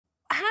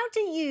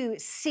do you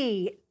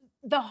see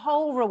the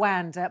whole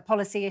Rwanda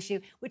policy issue,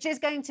 which is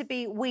going to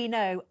be, we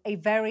know, a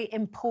very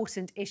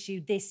important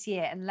issue this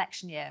year, an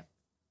election year?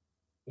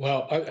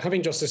 Well,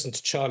 having just listened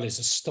to Charlie's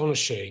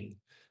astonishing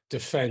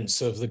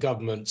defence of the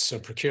government's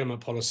procurement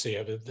policy,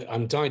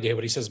 I'm dying to hear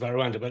what he says about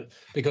Rwanda, but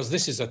because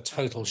this is a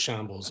total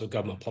shambles of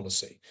government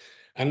policy.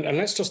 And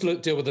let's just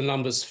deal with the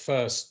numbers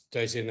first,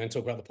 Daisy, and then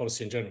talk about the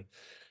policy in general.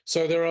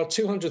 So there are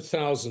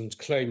 200,000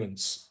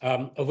 claimants,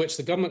 of which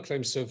the government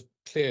claims to have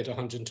cleared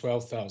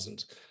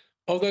 112,000.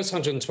 Of those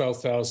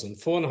 112,000,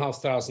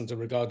 4,500 are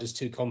regarded as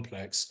too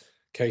complex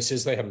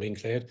cases. They haven't been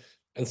cleared.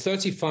 And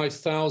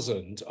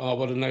 35,000 are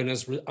what are known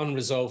as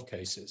unresolved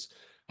cases.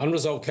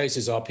 Unresolved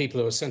cases are people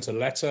who have sent a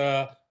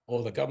letter,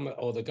 or the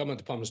government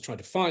department is trying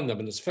to find them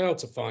and has failed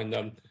to find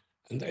them,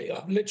 and they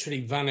have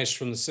literally vanished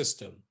from the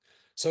system.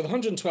 So the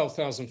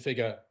 112,000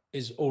 figure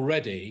is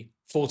already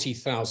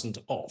 40,000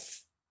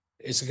 off.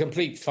 It's a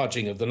complete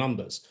fudging of the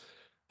numbers.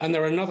 And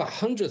there are another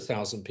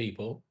 100,000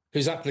 people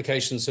whose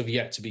applications have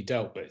yet to be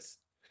dealt with.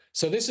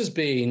 So this has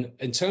been,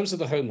 in terms of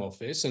the Home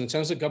Office and in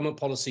terms of government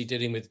policy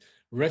dealing with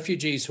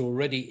refugees who are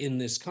already in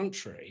this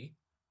country,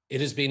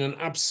 it has been an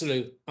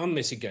absolute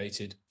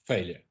unmitigated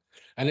failure.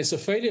 And it's a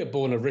failure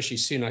born of Rishi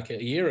Sunak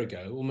a year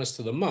ago, almost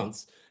to the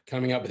month,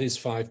 coming up with his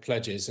 5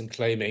 pledges and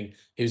claiming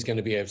he was going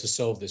to be able to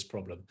solve this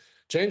problem.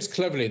 James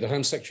Cleverly, the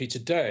Home Secretary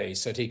today,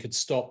 said he could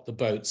stop the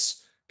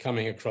boats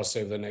coming across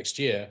over the next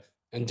year,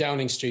 and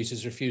Downing Street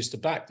has refused to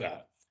back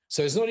that.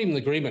 So there's not even an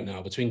agreement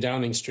now between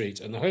Downing Street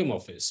and the Home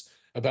Office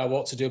about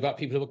what to do about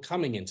people who are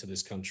coming into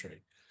this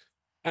country.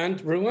 And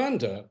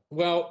Rwanda,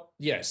 well,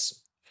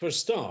 yes, for a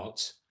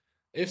start,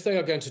 if they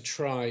are going to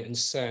try and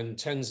send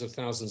tens of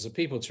thousands of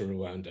people to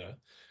Rwanda,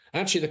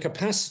 actually the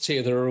capacity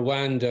of the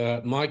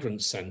Rwanda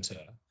Migrant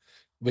Centre,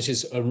 which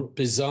is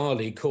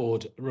bizarrely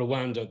called the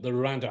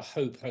Rwanda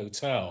Hope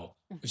Hotel,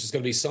 which is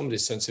going to be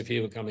somebody's sense of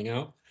humour coming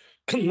out,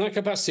 that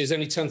capacity is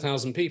only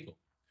 10,000 people.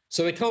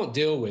 So they can't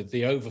deal with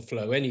the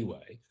overflow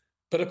anyway.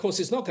 But of course,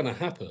 it's not going to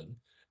happen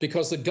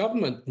because the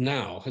government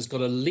now has got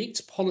a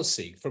leaked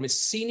policy from its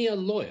senior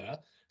lawyer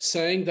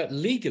saying that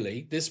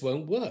legally this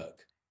won't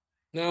work.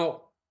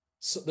 Now,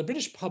 so the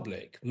British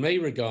public may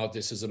regard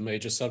this as a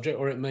major subject,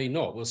 or it may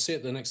not. We'll see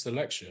at the next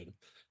election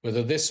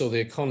whether this or the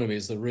economy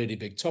is the really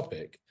big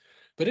topic.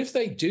 But if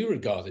they do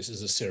regard this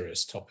as a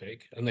serious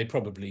topic, and they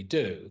probably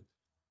do,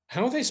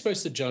 how are they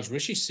supposed to judge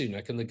Rishi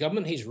Sunak and the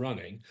government he's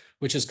running,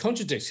 which has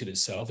contradicted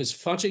itself, is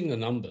fudging the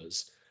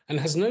numbers, and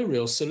has no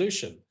real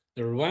solution?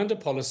 The Rwanda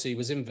policy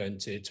was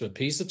invented to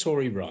appease the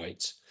Tory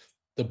right.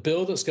 The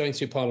bill that's going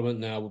through Parliament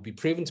now will be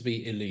proven to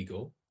be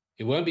illegal.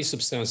 It won't be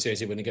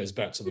substantiated when it goes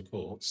back to the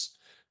courts.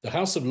 The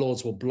House of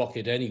Lords will block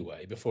it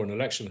anyway before an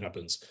election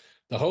happens.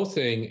 The whole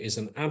thing is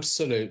an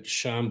absolute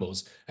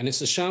shambles, and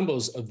it's a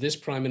shambles of this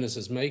Prime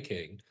Minister's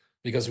making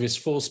because of his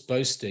false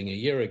boasting a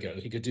year ago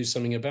he could do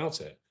something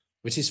about it,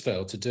 which he's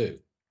failed to do.